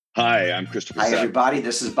Hi, I'm Christopher Hi, Sapp. everybody.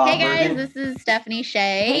 This is Bob Hey guys, Bergen. this is Stephanie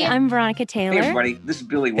Shea. Hey, I'm Veronica Taylor. Hey, everybody. This is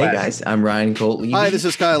Billy Hey, West. guys. I'm Ryan Colt Levy. Hi, this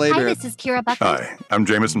is Kyle Hi, Aber. this is Kira Buckley. Hi, I'm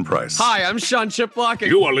Jamison Price. Hi, I'm Sean Chiplock.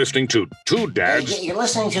 You are listening to Two Dads. You're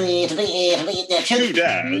listening to the Two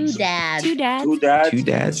Dads. Two dads. Two dads. Two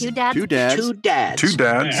dads. Two dads. Two dads. Two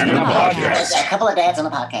dads And and a a podcast. A couple of dads on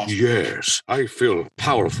a podcast. Yes, I feel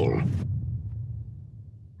powerful.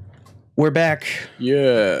 We're back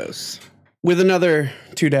Yes. with another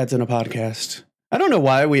Two Dads and a Podcast. I don't know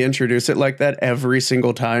why we introduce it like that every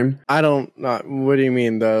single time. I don't. What do you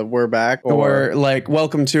mean? We're back? Or like,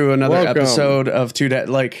 welcome to another episode of Two Dads.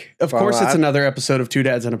 Like, of course, it's another episode of Two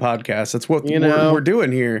Dads and a Podcast. That's what we're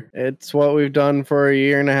doing here. It's what we've done for a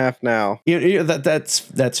year and a half now. That's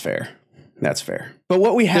fair. That's fair. But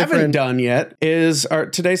what we haven't done yet is our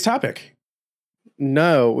today's topic.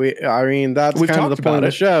 No, that's We've kind of the point of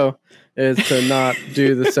the show, is to not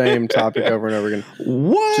do the same topic over and over again.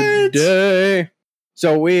 What? Today.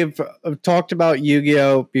 So we've talked about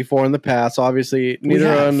Yu-Gi-Oh! Before in the past. Obviously,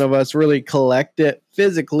 neither one of us really collect it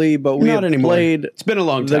physically, but we have played it's been a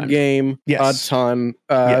long time. The game a ton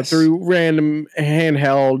through random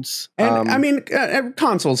handhelds. And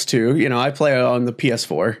consoles too. You know, I play on the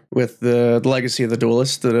PS4 with the Legacy of the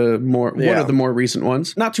Duelist, one of the more recent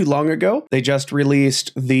ones. Not too long ago, they just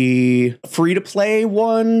released the free-to-play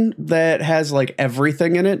one that has like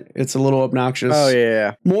everything in it. It's a little obnoxious. Oh,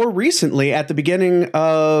 yeah. More recently, at the beginning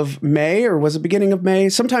of May, or was it beginning of May?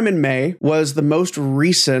 Sometime in May, was the most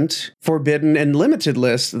recent Forbidden and Limited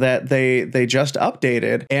list that they just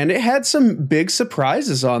updated, and it had some big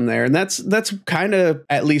surprises on there, and that's kind of,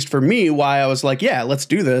 at least for me, why I was like, yeah, let's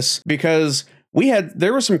do this, because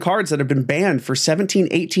there were some cards that have been banned for 17,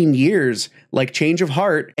 18 years, like Change of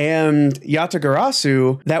Heart and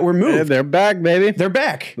Yatagarasu, that were moved. Yeah, they're back, baby. They're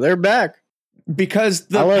back. They're back. Because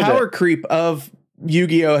the power creep of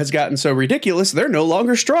Yu-Gi-Oh! Has gotten so ridiculous, they're no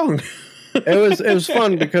longer strong. It was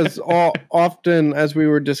fun because often, as we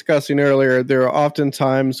were discussing earlier, there are often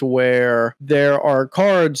times where there are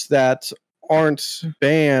cards that aren't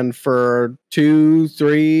banned for 2,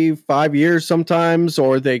 3, 5 years sometimes,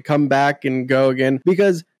 or they come back and go again,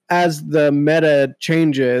 because as the meta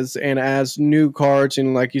changes and as new cards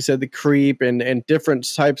and, like you said, the creep and different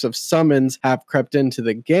types of summons have crept into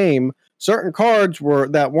the game, certain cards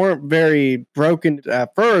that weren't very broken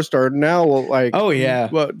at first are now like, oh yeah,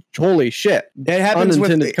 well, holy shit! It happens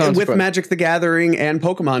with Magic the Gathering and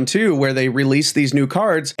Pokemon too, where they release these new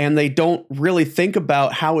cards and they don't really think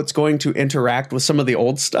about how it's going to interact with some of the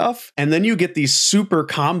old stuff, and then you get these super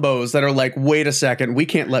combos that are like, wait a second, we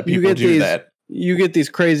can't let people do that. You get these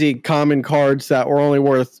crazy common cards that were only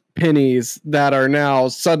worth pennies that are now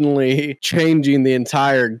suddenly changing the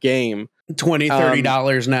entire game. $20,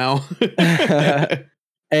 $30 now.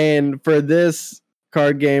 And for this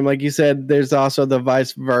card game, like you said, there's also the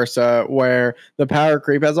vice versa, where the power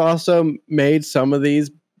creep has also made some of these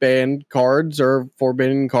banned cards or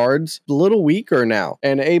forbidden cards a little weaker now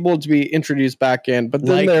and able to be introduced back in. But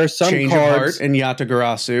then there are some Change cards of Heart and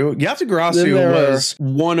Yatagarasu. Yatagarasu was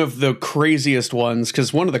one of the craziest ones,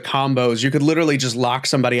 because one of the combos, you could literally just lock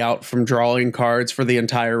somebody out from drawing cards for the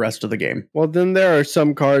entire rest of the game. Well, then there are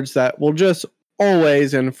some cards that will just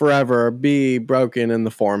always and forever be broken in the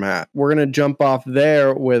format. We're going to jump off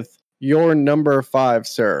there with your number 5,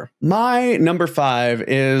 sir. My number 5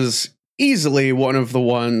 is easily one of the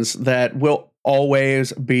ones that will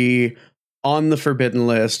always be on the forbidden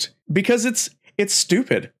list, because it's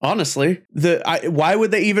stupid, honestly. Why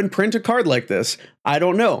would they even print a card like this? I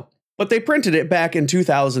don't know. But they printed it back in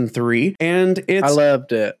 2003, and I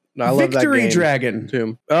loved it. I love Victory that game Dragon.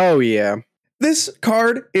 Too. Oh, yeah. This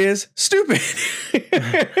card is stupid.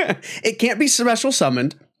 It can't be special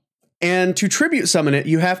summoned, and to tribute summon it,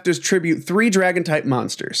 you have to tribute 3 dragon-type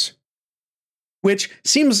monsters, which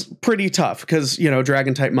seems pretty tough because,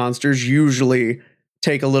 dragon type monsters usually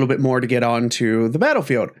take a little bit more to get onto the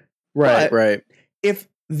battlefield. Right. If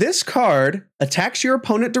this card attacks your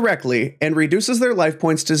opponent directly and reduces their life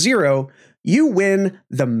points to 0, you win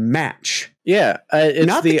the match. Yeah, it's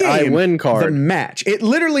not the game, I win card. The match. It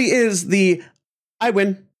literally is the I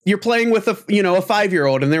win. You're playing with a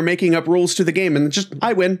 5-year-old and they're making up rules to the game, and just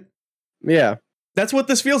I win. Yeah. That's what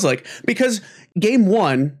this feels like, because game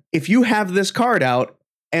 1, if you have this card out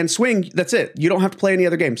and swing, that's it. You don't have to play any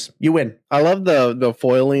other games. You win. I love the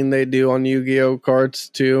foiling they do on Yu-Gi-Oh cards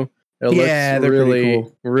too. It looks really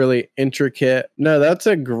cool. Really intricate. No, that's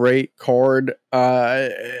a great card.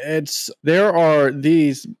 There are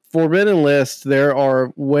these forbidden lists. There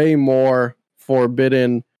are way more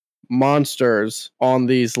forbidden monsters on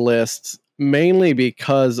these lists mainly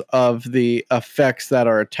because of the effects that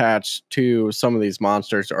are attached to some of these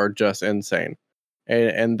monsters are just insane.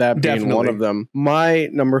 And that being one of them. My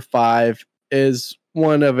number 5 is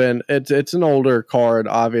one of it's an older card,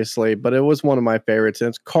 obviously, but it was one of my favorites, and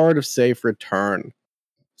it's Card of Safe Return.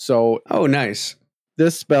 So, oh, nice.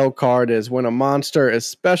 This spell card is when a monster is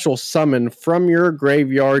special summoned from your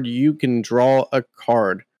graveyard, you can draw a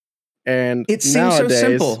card. And it seems so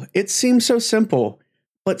simple. It seems so simple,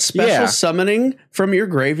 but special summoning from your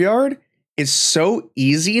graveyard is so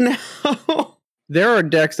easy now. There are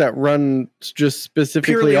decks that run just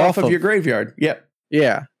specifically purely off of your graveyard. Yep.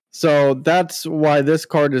 Yeah. So that's why this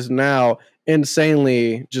card is now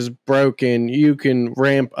insanely just broken. You can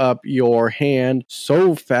ramp up your hand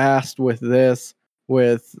so fast with this,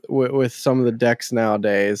 with some of the decks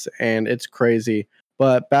nowadays, and it's crazy.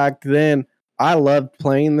 But back then, I loved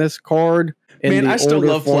playing this card. Man, I still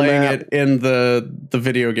love playing it in the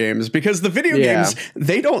video games, because the video games,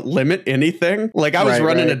 they don't limit anything. Like I was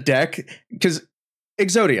running a deck because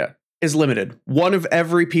Exodia is limited. One of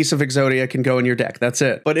every piece of Exodia can go in your deck. That's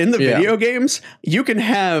it. But in the video games, you can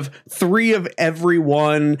have 3 of every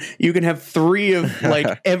one. You can have 3 of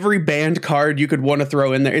like every banned card you could want to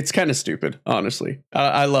throw in there. It's kind of stupid, honestly.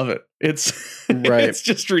 I love it. It's it's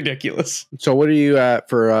just ridiculous. So what are you at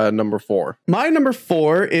for number 4? My number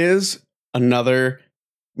 4 is another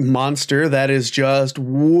monster that is just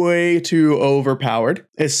way too overpowered,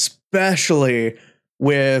 especially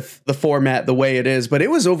with the format the way it is, but it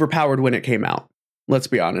was overpowered when it came out. Let's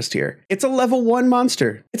be honest here. It's a level 1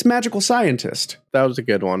 monster. It's Magical Scientist. That was a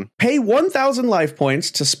good one. Pay 1,000 life points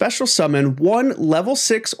to special summon 1 level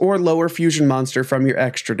 6 or lower fusion monster from your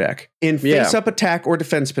extra deck in face-up attack or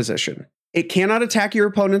defense position. It cannot attack your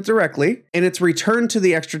opponent directly, and it's returned to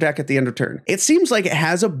the extra deck at the end of turn. It seems like it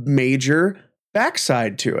has a major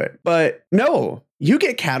backside to it, but no. You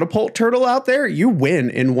get Catapult Turtle out there, you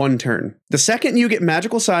win in 1 turn. The second you get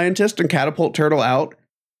Magical Scientist and Catapult Turtle out,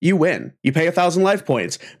 you win. You pay 1,000 life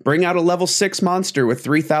points, bring out a level 6 monster with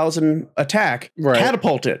 3,000 attack,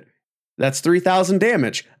 catapult it. That's 3,000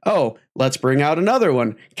 damage. Oh, let's bring out another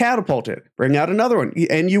one, catapult it, bring out another one,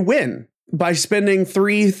 and you win by spending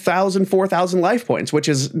 3,000, 4,000 life points, which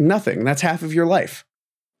is nothing. That's half of your life.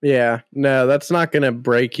 Yeah, no, that's not going to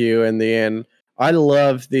break you in the end. I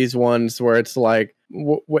love these ones where it's like,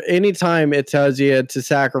 anytime it tells you to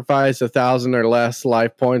sacrifice 1,000 or less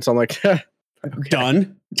life points, I'm like, okay.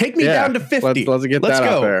 Done. Take me down to 50. Let's get that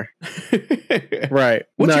out there. Right.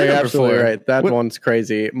 What's your you're number absolutely 4? right. That one's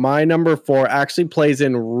crazy. My number 4 actually plays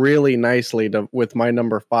in really nicely with my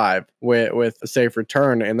number 5 with a Safe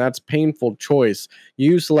Return, and that's Painful Choice.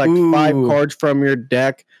 You select 5 cards from your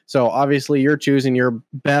deck. So obviously you're choosing your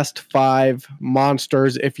best 5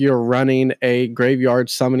 monsters if you're running a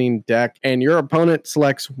graveyard summoning deck, and your opponent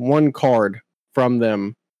selects 1 card from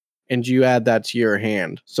them, and you add that to your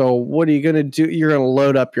hand. So what are you going to do? You're going to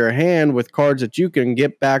load up your hand with cards that you can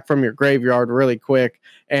get back from your graveyard really quick,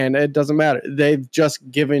 and it doesn't matter. They've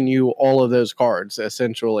just given you all of those cards,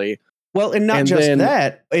 essentially. Well, and not just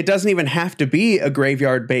that, it doesn't even have to be a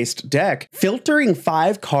graveyard-based deck. Filtering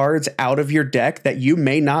 5 cards out of your deck that you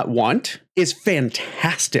may not want is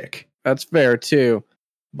fantastic. That's fair, too.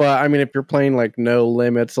 But, I mean, if you're playing, like, No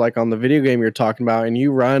Limits, like on the video game you're talking about, and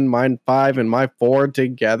you run mine 5 and my 4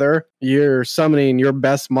 together, you're summoning your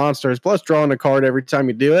best monsters, plus drawing a card every time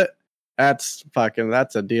you do it. That's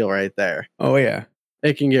a deal right there. Oh, yeah.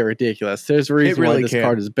 It can get ridiculous. There's a reason why this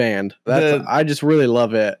card is banned. I just really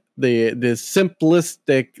love it. The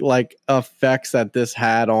simplistic like effects that this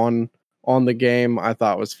had on the game, I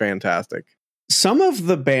thought was fantastic. Some of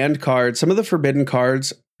the banned cards, some of the forbidden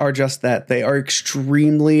cards are just that. They are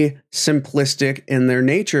extremely simplistic in their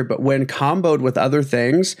nature, but when comboed with other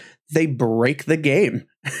things, they break the game.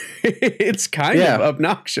 It's kind of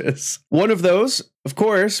obnoxious. One of those, of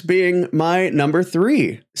course, being my number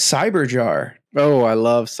 3, Cyberjar. Oh, I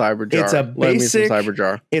love Cyberjar. It's a basic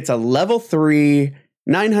Cyberjar. It's a level 3,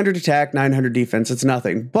 900 attack, 900 defense. It's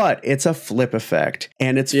nothing, but it's a flip effect.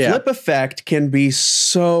 And its flip effect can be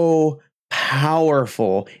so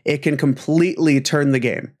powerful. It can completely turn the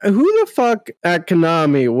game. Who the fuck at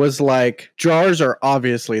Konami was like, jars are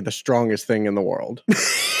obviously the strongest thing in the world?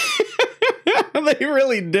 They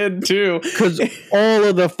really did too. Because all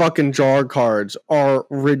of the fucking jar cards are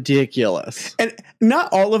ridiculous. And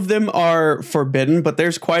not all of them are forbidden, but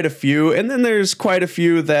there's quite a few. And then there's quite a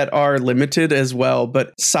few that are limited as well.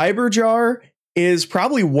 But Cyberjar is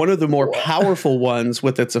probably one of the more powerful ones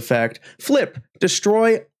with its effect. Flip,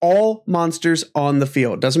 destroy all monsters on the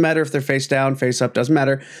field. Doesn't matter if they're face down, face up, doesn't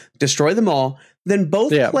matter. Destroy them all. Then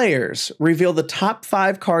both players reveal the top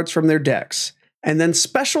 5 cards from their decks. and then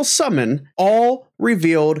special summon all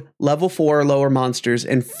revealed level 4 or lower monsters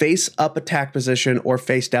in face up attack position or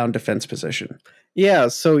face down defense position. Yeah,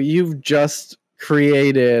 so you've just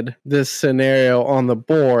created this scenario on the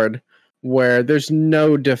board where there's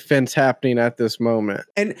no defense happening at this moment.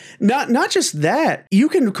 And not just that, you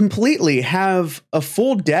can completely have a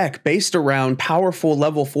full deck based around powerful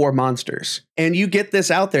level 4 monsters. And you get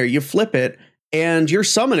this out there, you flip it, and you're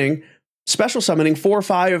special summoning 4 or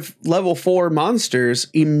 5 level 4 monsters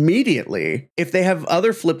immediately. If they have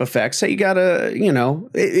other flip effects, say you gotta,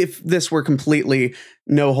 if this were completely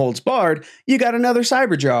no holds barred, you got another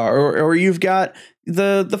Cyberjar, or you've got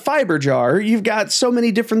the Fiber Jar. You've got so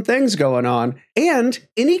many different things going on. And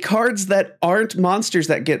any cards that aren't monsters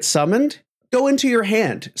that get summoned go into your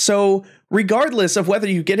hand. So regardless of whether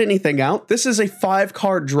you get anything out, this is a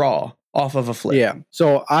 5-card draw off of a flip. Yeah.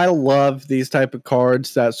 So I love these type of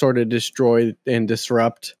cards that sort of destroy and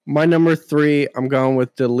disrupt. My number 3, I'm going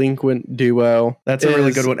with Delinquent Duo. That's a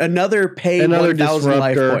really good one. Another 1,000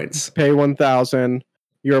 life points. Pay 1,000.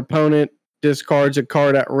 Your opponent discards a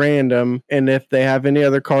card at random, and if they have any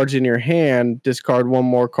other cards in your hand, discard one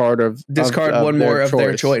more card of one more of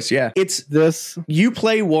their choice. Yeah. It's this. You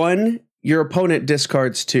play 1, your opponent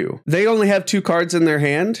discards 2. They only have 2 cards in their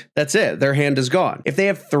hand. That's it. Their hand is gone. If they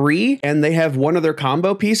have 3 and they have one of their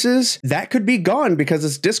combo pieces, that could be gone because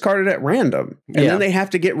it's discarded at random. And then they have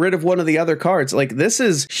to get rid of one of the other cards. Like, this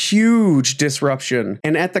is huge disruption.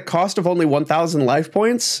 And at the cost of only 1,000 life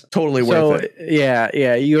points, totally worth it.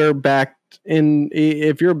 Yeah. You're back.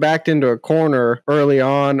 If you're backed into a corner early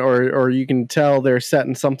on, or you can tell they're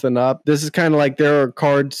setting something up, this is kind of like there are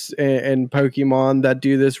cards in Pokemon that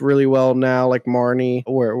do this really well now, like Marnie,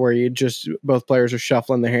 where you just both players are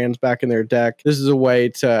shuffling their hands back in their deck. This is a way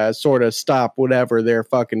to sort of stop whatever they're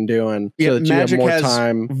fucking doing, so that Magic you have more has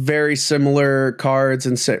time. Very similar cards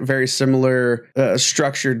and very similar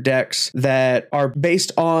structured decks that are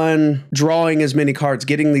based on drawing as many cards,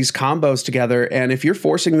 getting these combos together, and if you're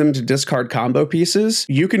forcing them to discard combo pieces,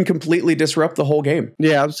 you can completely disrupt the whole game.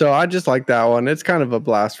 Yeah, so I just like that one. It's kind of a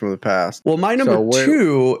blast from the past. Well, my number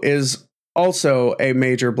 2 is also a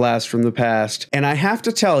major blast from the past. And I have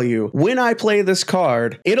to tell you, when I play this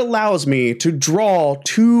card, it allows me to draw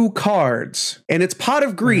 2 cards. And it's Pot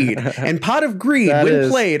of Greed. And Pot of Greed, when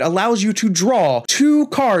played, allows you to draw 2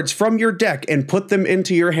 cards from your deck and put them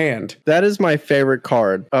into your hand. That is my favorite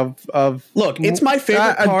card of Look, it's my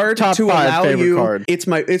favorite card to allow you. Card. It's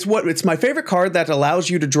my favorite card that allows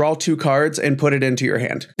you to draw 2 cards and put it into your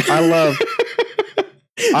hand.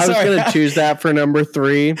 I was going to choose that for number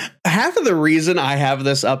 3. Half of the reason I have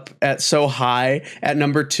this up at so high at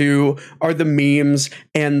number 2 are the memes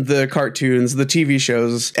and the cartoons, the TV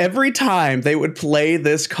shows. Every time they would play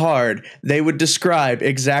this card, they would describe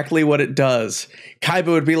exactly what it does. Kaiba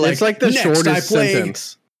would be like, it's like the shortest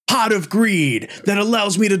sentence. Pot of Greed that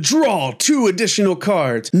allows me to draw 2 additional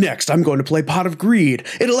cards. Next, I'm going to play Pot of Greed.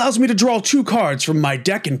 It allows me to draw 2 cards from my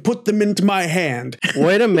deck and put them into my hand.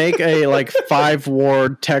 Way to make a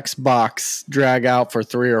 5-word text box drag out for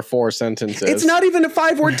 3 or 4 sentences. It's not even a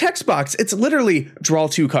 5-word text box. It's literally draw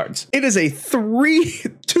 2 cards. It is a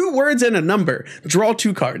 2 words and a number. Draw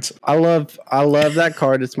 2 cards. I love that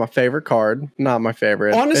card. It's my favorite card. Not my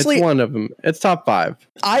favorite. Honestly, it's one of them. It's top 5.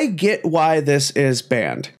 I get why this is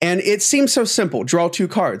banned. And it seems so simple. Draw 2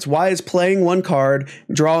 cards. Why is playing 1 card,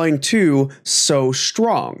 drawing 2 so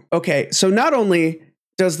strong? Okay, so not only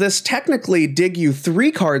does this technically dig you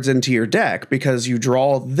 3 cards into your deck because you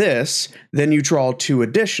draw this, then you draw 2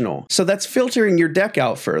 additional. So that's filtering your deck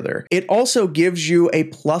out further. It also gives you a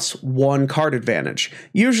 +1 card advantage.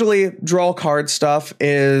 Usually draw card stuff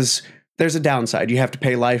there's a downside. You have to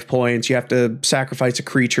pay life points, you have to sacrifice a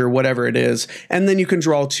creature, whatever it is, and then you can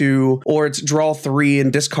draw 2, or it's draw 3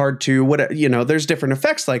 and discard 2, whatever, there's different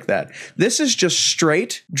effects like that. This is just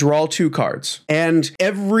straight draw 2 cards. And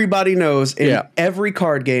everybody knows in every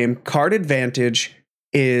card game, card advantage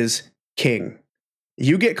is king.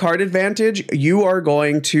 You get card advantage, you are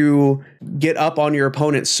going to get up on your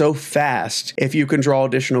opponent so fast if you can draw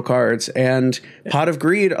additional cards. And Pot of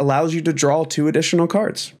Greed allows you to draw 2 additional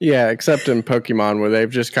cards. Yeah, except in Pokemon, where they've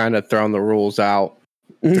just kind of thrown the rules out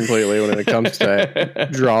completely when it comes to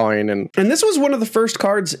drawing. And this was one of the first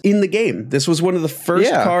cards in the game. This was one of the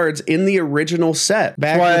first cards in the original set,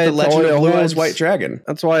 back with the Legend of Blue Eyes White Dragon.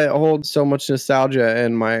 That's why it holds so much nostalgia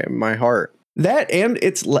in my heart. That, and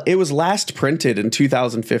it was last printed in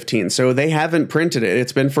 2015, so they haven't printed it.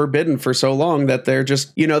 It's been forbidden for so long that they're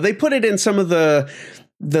just, they put it in some of the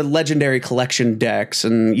legendary collection decks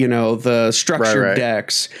and, the structured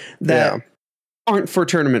decks that aren't for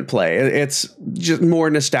tournament play. It's just more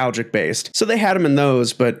nostalgic based. So they had them in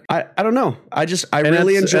those, but I don't know. I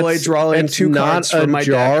really enjoy drawing two cards from my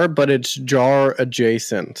jar, deck. but it's jar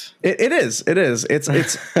adjacent. It is. It's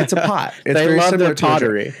a pot. It's They very love similar their to a jar.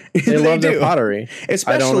 pottery. They love their pottery. I don't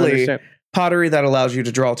Especially understand. pottery that allows you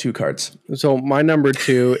to draw two cards. So my number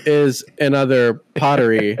 2 is another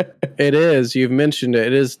pottery. It is, you've mentioned it.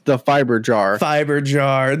 It is the fiber jar. Fiber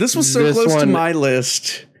jar. This was so This close to one- my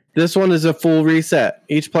list. This one is a full reset.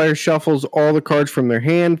 Each player shuffles all the cards from their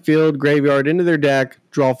hand, field, graveyard into their deck,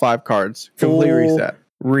 draw 5 cards. Complete Full reset.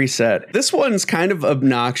 Reset. This one's kind of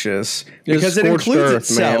obnoxious because it scorched includes earth,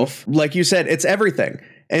 itself. Like you said, it's everything.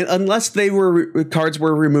 And unless cards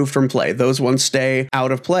were removed from play, those ones stay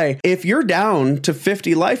out of play. If you're down to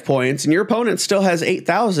 50 life points and your opponent still has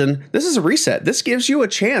 8,000, this is a reset. This gives you a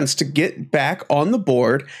chance to get back on the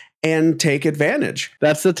board and take advantage.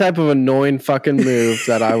 That's the type of annoying fucking move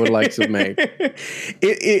that I would like to make.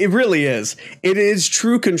 It really is. It is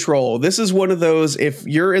true control. This is one of those, if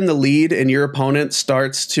you're in the lead and your opponent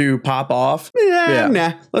starts to pop off,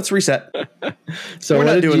 nah, let's reset. So We're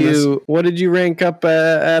not doing this. what did you rank up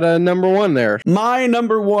at a number 1 there? My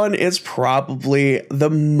number 1 is probably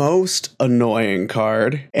the most annoying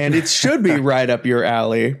card, and it should be right up your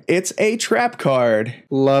alley. It's a trap card.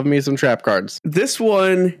 Love me some trap cards. This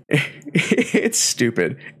one, it's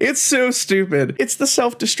stupid. It's so stupid. It's the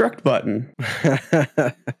self-destruct button.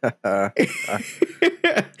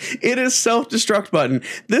 It is self-destruct button.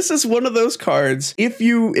 This is one of those cards. If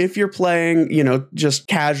you're playing, just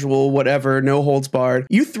casual, whatever, no holds barred,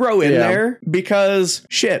 you throw in there because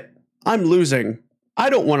shit, I'm losing. I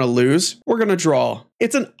don't want to lose. We're going to draw.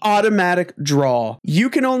 It's an automatic draw. You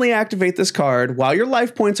can only activate this card while your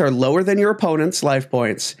life points are lower than your opponent's life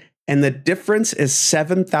points, and the difference is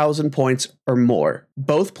 7,000 points or more.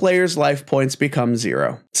 Both players' life points become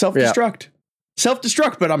 0. Self-destruct.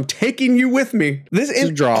 Self-destruct, but I'm taking you with me. This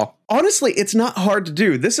is draw. Honestly, it's not hard to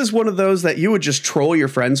do. This is one of those that you would just troll your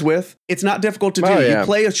friends with. It's not difficult to do. You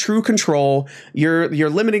play a true control. You're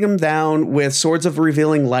limiting them down with Swords of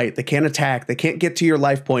Revealing Light. They can't attack. They can't get to your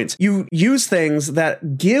life points. You use things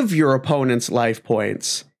that give your opponents life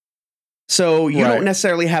points. So you don't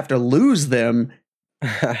necessarily have to lose them.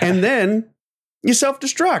 And then you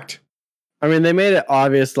self-destruct. I mean, they made it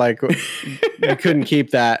obvious, like, you couldn't keep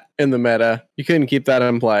that in the meta. You couldn't keep that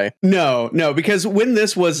in play. No, because when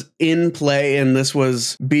this was in play and this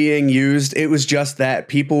was being used, it was just that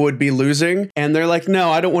people would be losing. And they're like, no,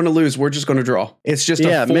 I don't want to lose. We're just going to draw. It's just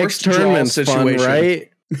a forced draw situation. Fun, right?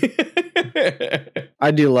 I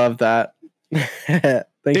do love that.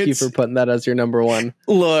 Thank you for putting that as your number 1.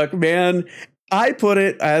 Look, man. I put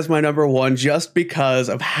it as my number 1 just because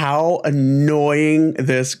of how annoying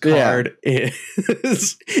this card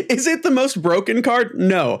is. Is it the most broken card?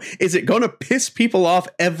 No. Is it going to piss people off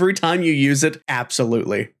every time you use it?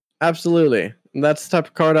 Absolutely. Absolutely. That's the type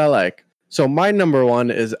of card I like. So my number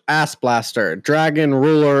 1 is Ass Blaster, Dragon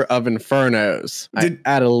Ruler of Infernos. I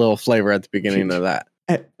added a little flavor at the beginning of that.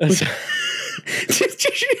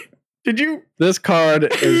 Did you? This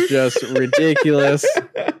card is just ridiculous.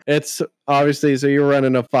 It's obviously, so you're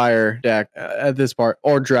running a fire deck at this part,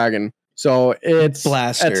 or dragon. So its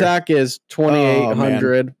Blaster attack is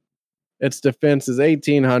 2,800. Its defense is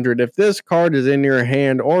 1,800. If this card is in your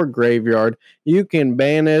hand or graveyard, you can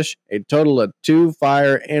banish a total of 2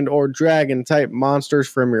 fire and or dragon type monsters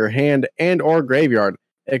from your hand and or graveyard,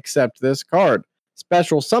 except this card.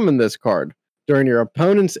 Special summon this card. During your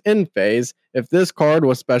opponent's end phase, if this card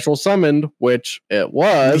was special summoned, which it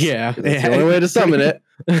was, it's the only way to summon it.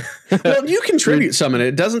 Well, you can tribute summon it.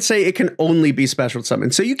 It doesn't say it can only be special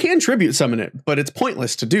summon. So you can tribute summon it, but it's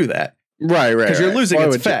pointless to do that. Right. Because you're losing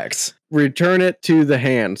its effects. Return it to the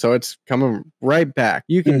hand. So it's coming right back.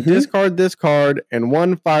 You can discard this card and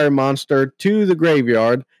 1 fire monster to the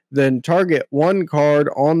graveyard. Then target 1 card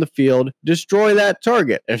on the field. Destroy that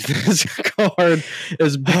target. If this card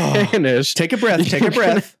is banished, take a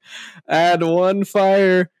breath. Add 1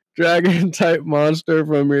 fire dragon type monster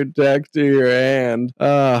from your deck to your hand.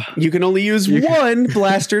 You can only use 1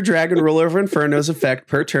 Blaster Dragon Ruler of Inferno's effect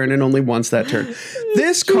per turn and only once that turn.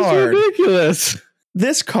 This card, ridiculous.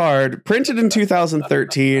 This card, printed in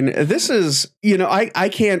 2013, this is, I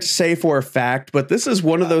can't say for a fact, but this is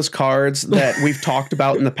one of those cards that we've talked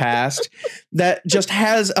about in the past that just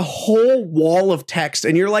has a whole wall of text,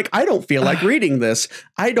 and you're like, I don't feel like reading this.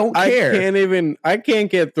 I don't care. I can't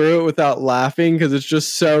get through it without laughing because it's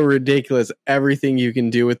just so ridiculous everything you can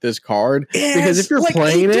do with this card. Because if you're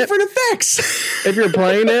playing it, different effects. If you're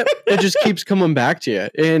playing it, it just keeps coming back to you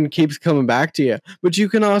and keeps coming back to you. But you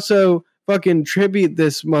can also fucking tribute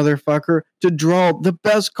this motherfucker to draw the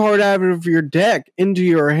best card out of your deck into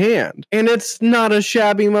your hand. And it's not a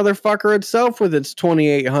shabby motherfucker itself with its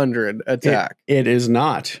 2800 attack. It is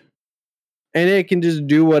not. And it can just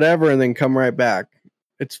do whatever and then come right back.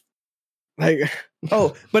 It's like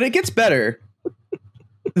Oh, but it gets better.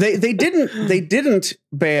 They didn't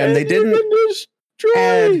ban. They didn't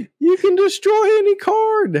destroy. You can destroy any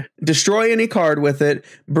card. destroy any card with it.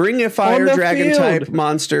 Bring a fire the dragon field. type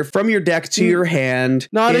monster from your deck to your hand.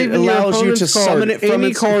 Not it even your allows you to opponent's card. summon it from,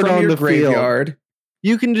 Any card from on your the field. graveyard.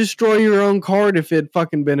 You can destroy your own card if it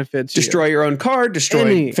fucking benefits Destroy you. your own card. Destroy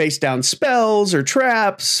Any- face down spells or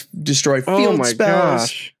traps. Destroy field my spells.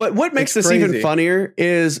 gosh. But what makes It's this even crazy. funnier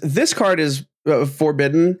is this card is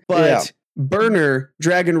forbidden, but Yeah. Burner,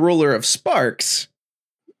 Dragon Ruler of Sparks,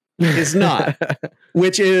 is not,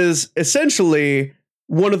 which is essentially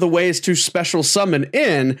one of the ways to special summon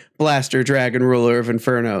in Blaster, Dragon Ruler of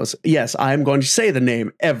Infernos. Yes, I'm going to say the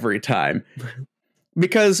name every time.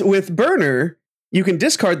 Because with Burner, you can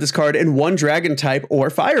discard this card in one dragon type or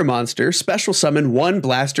fire monster, special summon one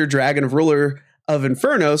Blaster, Dragon Ruler of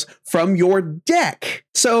Infernos from your deck.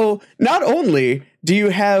 So not only do you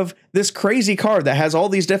have this crazy card that has all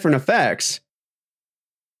these different effects,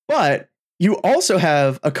 but you also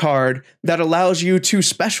have a card that allows you to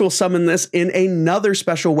special summon this in another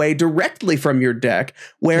special way directly from your deck,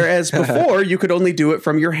 whereas before you could only do it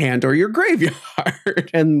from your hand or your graveyard.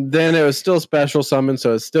 And then it was still special summon,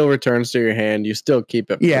 so it still returns to your hand. You still keep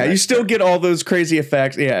it. for Yeah, you next still turn. get all those crazy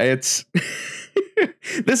effects. Yeah, it's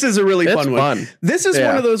this is a really It's fun one. This is one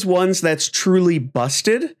Yeah. of those ones that's truly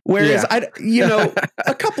busted. Whereas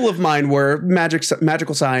a couple of mine were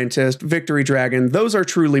Magical Scientist, Victory Dragon. Those are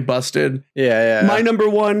truly busted. Yeah. My number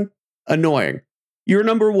one, annoying. Your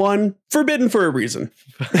number one, forbidden for a reason.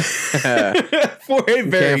 For a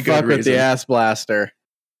very Can't good fuck with reason. the ass blaster.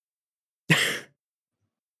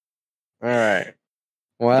 All right.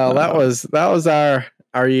 Well, that was our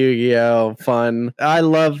Yu-Gi-Oh fun. I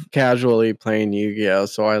love casually playing Yu-Gi-Oh,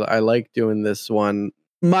 so I like doing this one.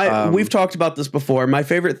 We've talked about this before. My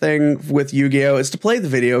favorite thing with Yu-Gi-Oh is to play the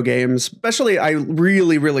video games. Especially, I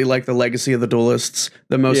really, really like the Legacy of the Duelists,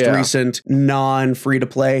 the most recent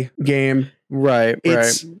non-free-to-play game. Right.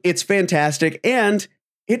 It's fantastic, and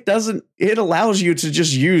it allows you to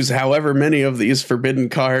just use however many of these forbidden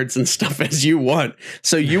cards and stuff as you want.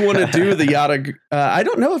 So you want to do the Yata, I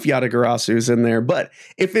don't know if Yatagarasu in there, but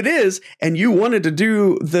if it is, and you wanted to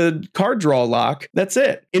do the card draw lock, that's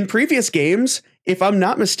it. In previous games, if I'm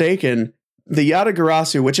not mistaken, the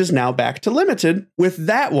Yatagarasu, which is now back to limited, with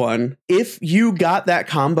that one, if you got that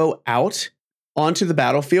combo out onto the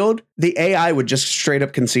battlefield, the AI would just straight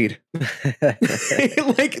up concede.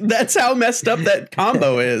 Like, that's how messed up that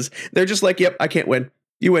combo is. They're just like, yep, I can't win.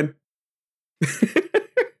 You win.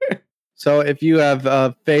 So if you have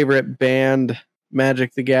a favorite band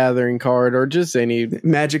Magic the Gathering card or just any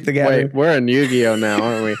Magic the Gathering. Wait, we're in Yu-Gi-Oh now,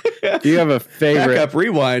 aren't we? Do you have a favorite? Back up,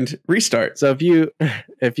 rewind, restart. So if you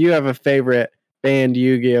have a favorite banned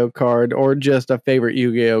Yu-Gi-Oh card or just a favorite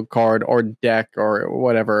Yu-Gi-Oh card or deck or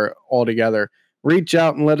whatever altogether, reach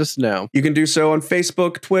out and let us know. You can do so on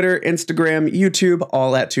Facebook, Twitter, Instagram, YouTube,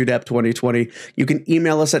 all at 2dap2020. You can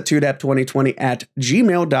email us at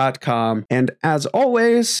 2dap2020@gmail.com. And as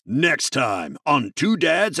always, Next time on Two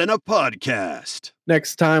Dads and a Podcast.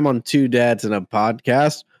 Next time on Two Dads and a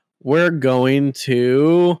Podcast, we're going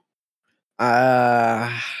to talk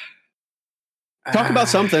about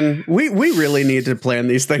something. We really need to plan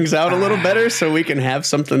these things out a little better so we can have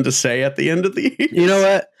something to say at the end of these. You know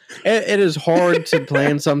what? It is hard to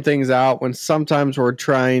plan some things out when sometimes we're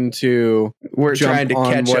trying to catch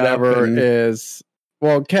whatever up and is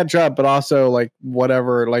catch up, but also like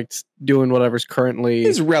whatever, like doing whatever's currently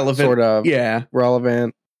is relevant, sort of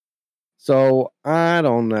relevant. So I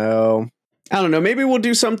don't know. Maybe we'll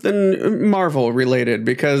do something Marvel related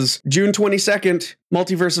because June 22nd,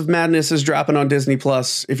 Multiverse of Madness is dropping on Disney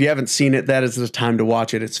Plus. If you haven't seen it, that is the time to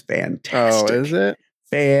watch it. It's fantastic. Oh, is it?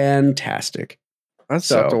 Fantastic. I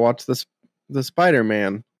still have to watch the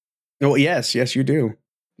Spider-Man. Oh, yes, you do.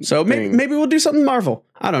 So maybe we'll do something Marvel.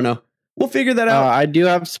 I don't know. We'll figure that out. I do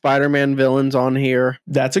have Spider-Man villains on here.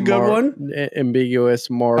 That's a good one. Ambiguous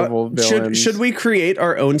Marvel villains. Should we create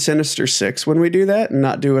our own Sinister Six when we do that and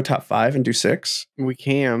not do a top 5 and do 6? We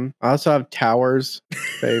can. I also have Towers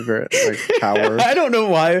favorite, like Towers. I don't know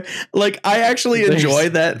why. Like, I actually enjoy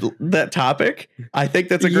that topic. I think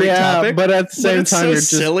that's a great topic. But at the same time, you're just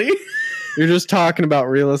silly. You're just talking about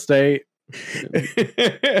real estate.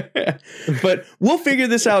 But we'll figure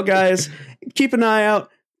this out, guys. Keep an eye out.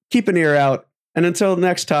 Keep an ear out. And until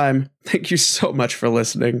next time, thank you so much for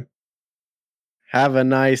listening. Have a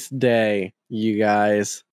nice day, you guys.